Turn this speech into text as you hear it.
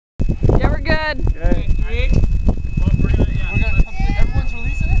Yeah, we're good. Okay. Everyone's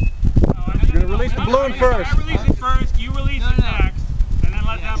releasing it? You're gonna release the balloon first. I release it first, you release it next, and then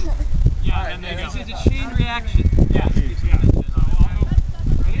let them. Yeah, Alright, and then they go. this is a chain reaction. Yeah.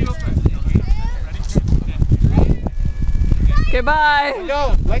 Ready? Go first. Ready? Okay, bye.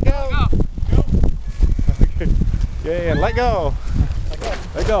 Go. Let go. Yeah, and let go.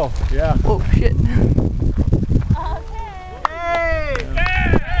 Let go. Yeah. Oh shit. Hey!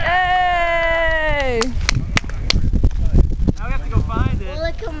 Hey! Now we have to go find it. Will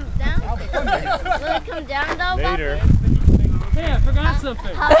it come down? Will it come down though? Later. Hey, I forgot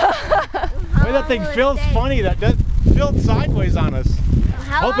something. The way that thing feels funny. That feels sideways on us.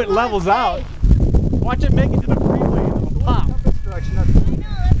 Hope it levels out. Watch it make it to the freeway and it'll pop.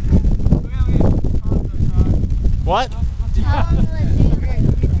 What?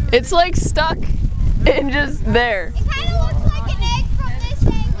 It's like stuck and just there. It kind of looks like an egg from this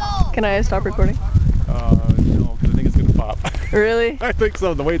angle. Can I stop recording? No, because I think it's gonna pop. Really? I think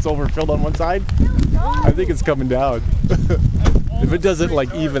so. The way it's overfilled on one side, I think it's coming down. If it doesn't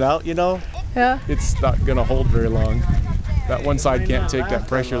like even out, you know, Yeah. it's not gonna hold very long. That one side can't take that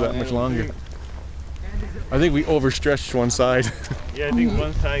pressure that much longer. I think we overstretched one side. Yeah, I think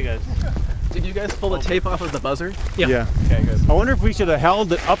one side got. Did you guys pull the tape off of the buzzer? Yeah. Okay, good. I wonder if we should have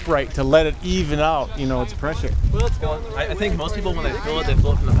held it upright to let it even out, you know, its pressure. Well, let's go. I think most people, when they fill it from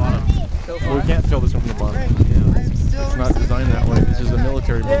the bottom. Well, we can't fill this one from the bottom. It's not designed that way. This is a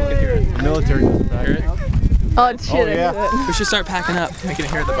military building. The military doesn't back it. Oh shit. Oh, yeah. We should start packing up, making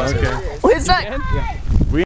it hear the buzzer. Okay. What is that? Yeah.